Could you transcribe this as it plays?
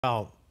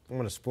Well, I'm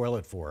going to spoil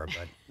it for her,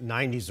 but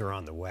 90s are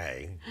on the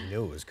way. You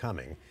knew it was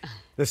coming.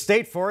 The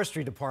state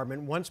Forestry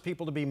Department wants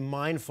people to be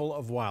mindful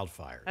of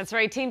wildfires. That's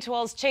right. Team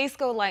 12's Chase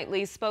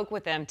Golightly spoke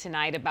with them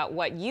tonight about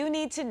what you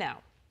need to know.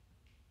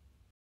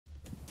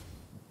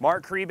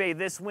 Mark Kriebe,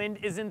 this wind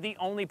isn't the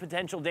only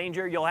potential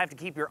danger you'll have to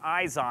keep your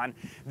eyes on.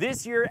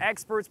 This year,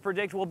 experts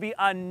predict will be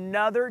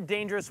another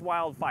dangerous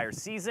wildfire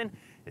season,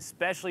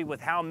 especially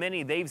with how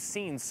many they've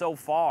seen so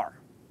far.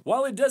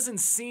 While it doesn't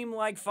seem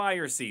like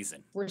fire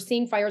season, we're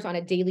seeing fires on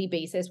a daily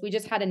basis. We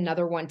just had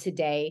another one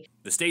today.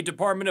 The State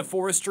Department of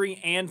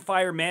Forestry and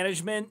Fire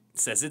Management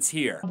says it's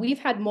here. We've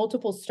had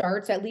multiple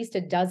starts, at least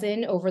a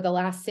dozen over the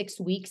last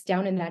 6 weeks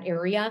down in that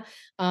area.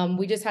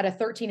 We just had a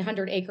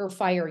 1,300-acre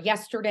fire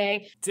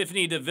yesterday.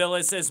 Tiffany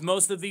DeVilla says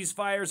most of these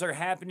fires are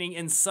happening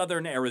in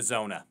southern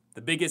Arizona,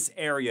 the biggest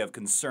area of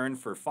concern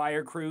for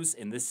fire crews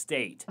in the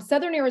state.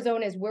 Southern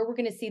Arizona is where we're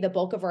going to see the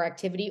bulk of our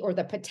activity, or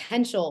the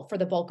potential for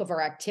the bulk of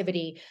our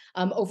activity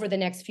over the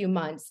next few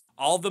months.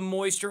 All the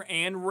moisture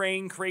and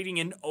rain creating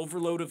an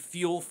overload of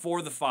fuel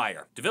for the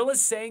fire. DeVilla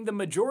is saying the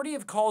majority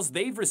of calls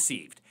they've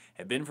received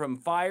have been from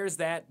fires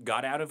that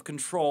got out of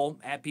control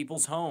at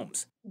people's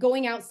homes.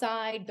 Going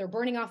outside, they're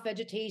burning off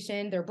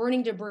vegetation, they're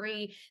burning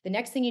debris. The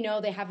next thing you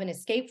know, they have an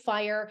escape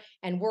fire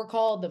and we're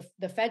called,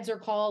 the feds are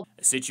called.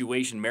 A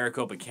situation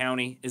Maricopa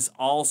County is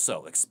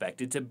also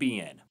expected to be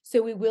in.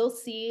 So we will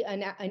see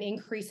an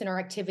increase in our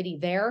activity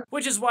there.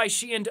 Which is why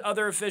she and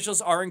other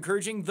officials are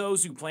encouraging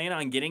those who plan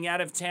on getting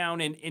out of town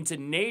and into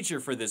nature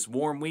for this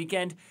warm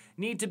weekend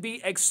need to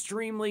be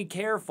extremely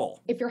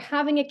careful. If you're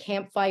having a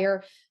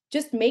campfire,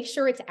 just make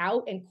sure it's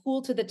out and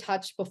cool to the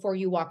touch before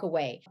you walk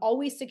away.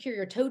 Always secure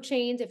your tow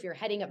chains if you're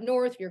heading up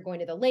north, you're going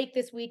to the lake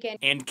this weekend.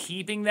 And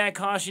keeping that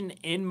caution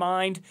in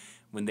mind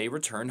when they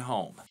return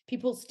home.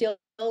 People still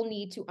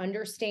need to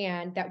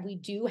understand that we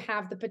do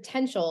have the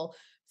potential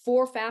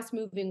for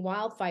fast-moving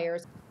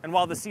wildfires. And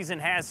while the season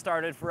has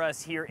started for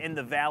us here in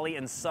the valley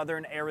in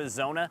southern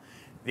Arizona,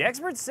 the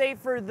experts say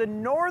for the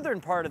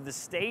northern part of the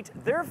state,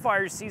 their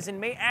fire season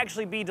may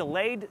actually be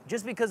delayed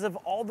just because of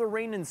all the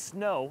rain and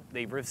snow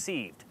they've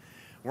received.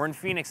 We're in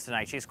Phoenix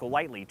tonight. Chase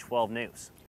Golightly, 12 News.